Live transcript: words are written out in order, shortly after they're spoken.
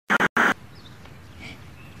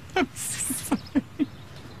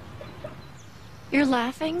You're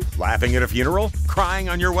laughing? Laughing at a funeral? Crying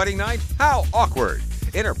on your wedding night? How awkward!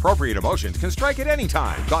 Inappropriate emotions can strike at any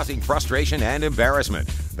time, causing frustration and embarrassment.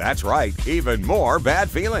 That's right, even more bad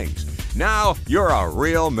feelings. Now you're a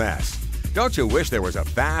real mess. Don't you wish there was a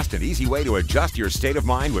fast and easy way to adjust your state of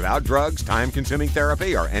mind without drugs, time-consuming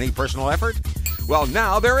therapy, or any personal effort? Well,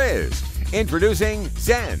 now there is. Introducing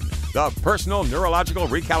XEN, the personal neurological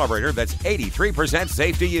recalibrator that's 83%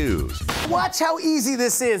 safe to use. Watch how easy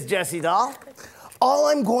this is, Jessie doll. All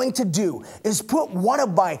I'm going to do is put one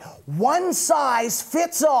of my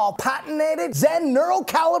one-size-fits-all patented XEN neural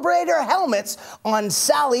calibrator helmets on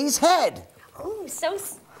Sally's head. Ooh, so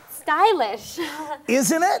stylish.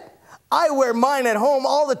 Isn't it? I wear mine at home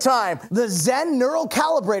all the time. The XEN neural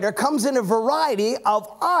calibrator comes in a variety of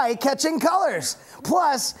eye-catching colors.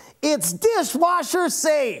 Plus, it's dishwasher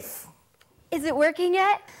safe. Is it working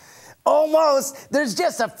yet? Almost. There's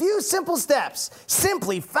just a few simple steps.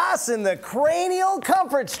 Simply fasten the cranial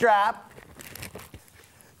comfort strap,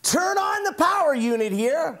 turn on the power unit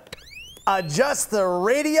here, adjust the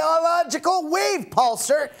radiological wave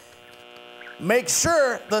pulsar, make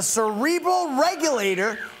sure the cerebral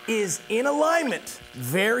regulator is in alignment.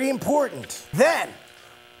 Very important. Then,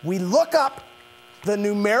 we look up the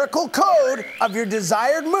numerical code of your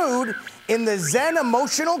desired mood in the XEN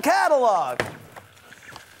emotional catalog.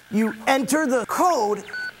 You enter the code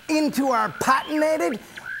into our patented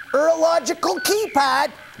urological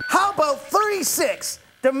keypad. How about 36,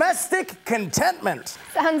 domestic contentment?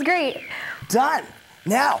 Sounds great. Done.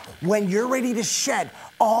 Now, when you're ready to shed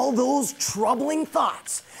all those troubling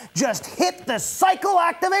thoughts, just hit the cycle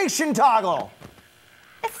activation toggle.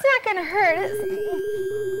 It's not gonna hurt, is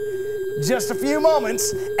it? Just a few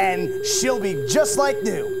moments, and she'll be just like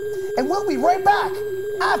new. And we'll be right back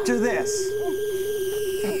after this.